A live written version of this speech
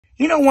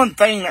You know one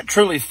thing that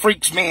truly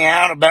freaks me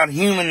out about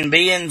human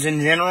beings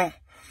in general?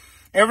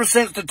 Ever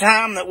since the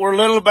time that we're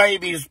little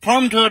babies,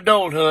 plumb to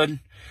adulthood,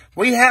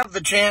 we have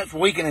the chance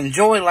where we can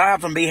enjoy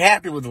life and be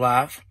happy with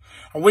life,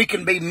 or we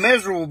can be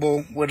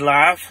miserable with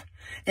life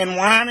and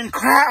whine and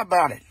cry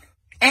about it.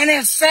 And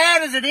as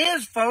sad as it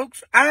is,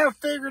 folks, I have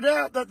figured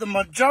out that the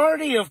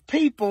majority of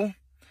people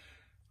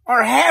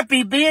are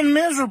happy being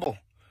miserable.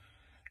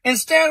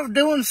 Instead of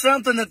doing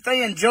something that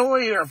they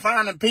enjoy or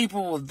finding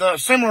people with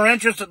similar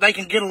interests that they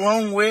can get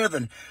along with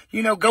and,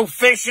 go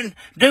fishing,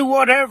 do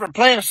whatever,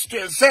 play a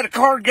set of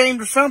card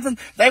games or something,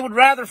 they would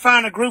rather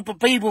find a group of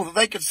people that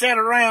they could sit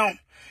around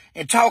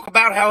and talk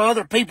about how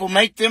other people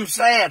make them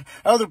sad,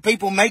 other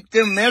people make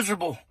them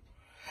miserable.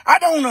 I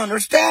don't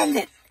understand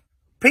it.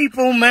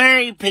 People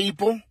marry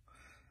people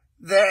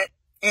that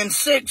in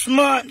 6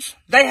 months,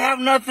 they have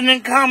nothing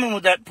in common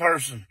with that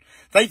person.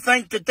 They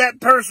think that that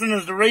person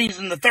is the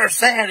reason that they're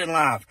sad in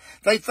life.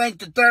 They think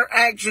that their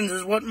actions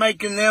is what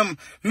making them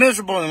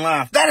miserable in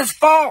life. That is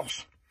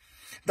false.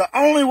 The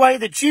only way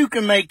that you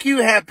can make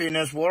you happy in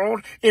this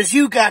world is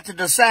you got to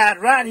decide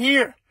right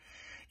here.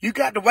 You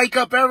got to wake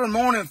up every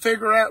morning and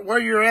figure out where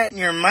you're at in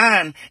your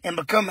mind and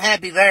become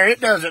happy there.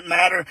 It doesn't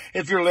matter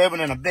if you're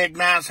living in a big,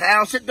 nice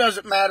house. It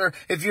doesn't matter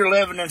if you're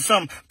living in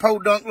some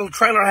podunk little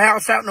trailer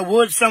house out in the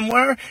woods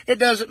somewhere. It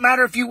doesn't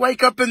matter if you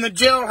wake up in the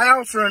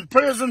jailhouse or in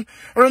prison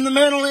or in the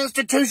mental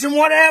institution,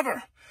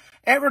 whatever.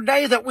 Every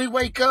day that we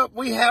wake up,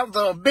 we have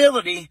the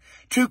ability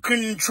to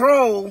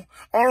control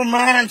our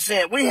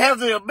mindset. We have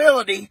the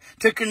ability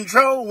to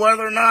control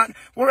whether or not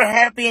we're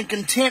happy and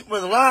content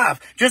with life.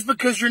 Just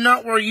because you're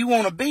not where you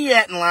want to be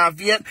at in life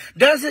yet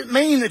doesn't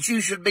mean that you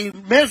should be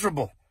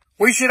miserable.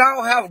 We should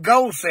all have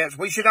goal sets.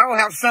 We should all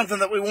have something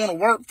that we want to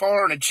work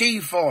for and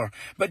achieve for.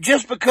 But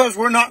just because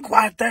we're not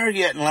quite there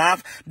yet in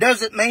life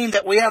doesn't mean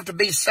that we have to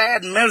be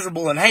sad and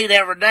miserable and hate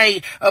every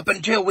day up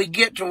until we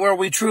get to where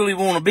we truly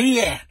want to be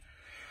at.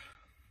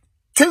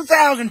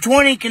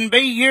 2020 can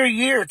be your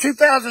year.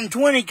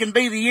 2020 can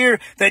be the year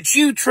that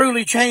you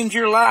truly change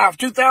your life.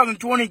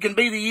 2020 can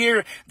be the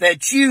year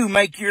that you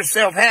make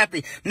yourself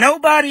happy.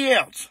 Nobody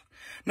else,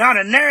 not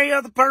a nary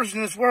other person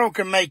in this world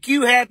can make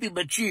you happy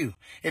but you.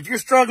 If you're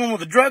struggling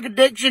with a drug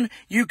addiction,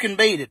 you can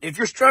beat it. If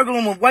you're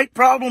struggling with weight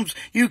problems,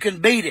 you can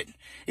beat it.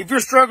 If you're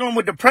struggling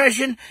with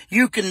depression,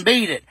 you can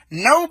beat it.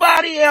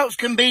 Nobody else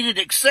can beat it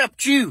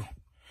except you.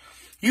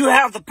 You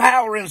have the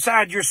power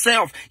inside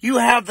yourself. You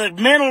have the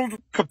mental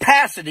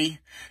capacity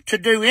to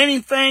do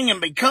anything and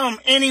become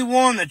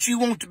anyone that you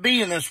want to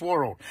be in this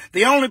world.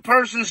 The only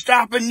person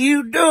stopping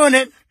you doing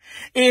it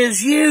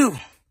is you.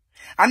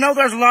 I know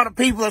there's a lot of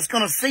people that's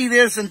going to see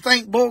this and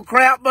think bull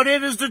crap, but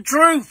it is the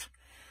truth.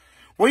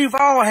 We've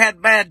all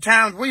had bad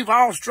times. We've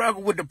all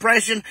struggled with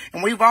depression,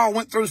 and we've all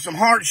went through some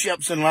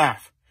hardships in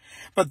life.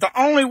 But the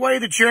only way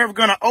that you're ever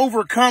going to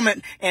overcome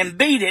it and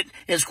beat it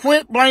is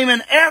quit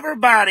blaming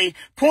everybody.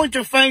 Point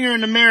your finger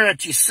in the mirror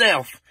at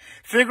yourself.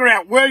 Figure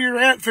out where you're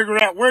at, figure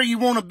out where you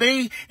want to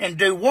be, and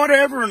do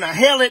whatever in the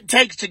hell it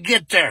takes to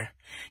get there.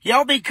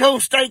 Y'all be cool,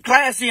 stay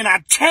classy, and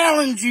I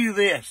challenge you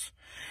this.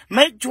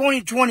 Make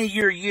 2020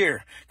 your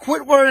year.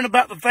 Quit worrying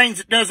about the things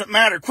that doesn't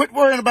matter. Quit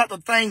worrying about the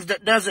things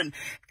that doesn't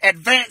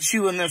advance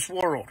you in this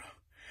world.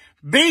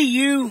 Be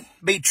you,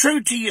 be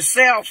true to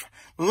yourself,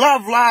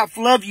 love life,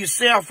 love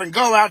yourself, and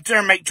go out there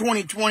and make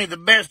 2020 the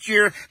best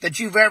year that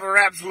you've ever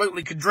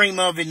absolutely could dream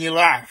of in your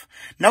life.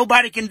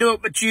 Nobody can do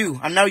it but you.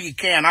 I know you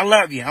can. I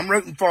love you. I'm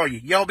rooting for you.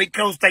 Y'all be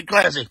cool, stay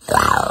classy.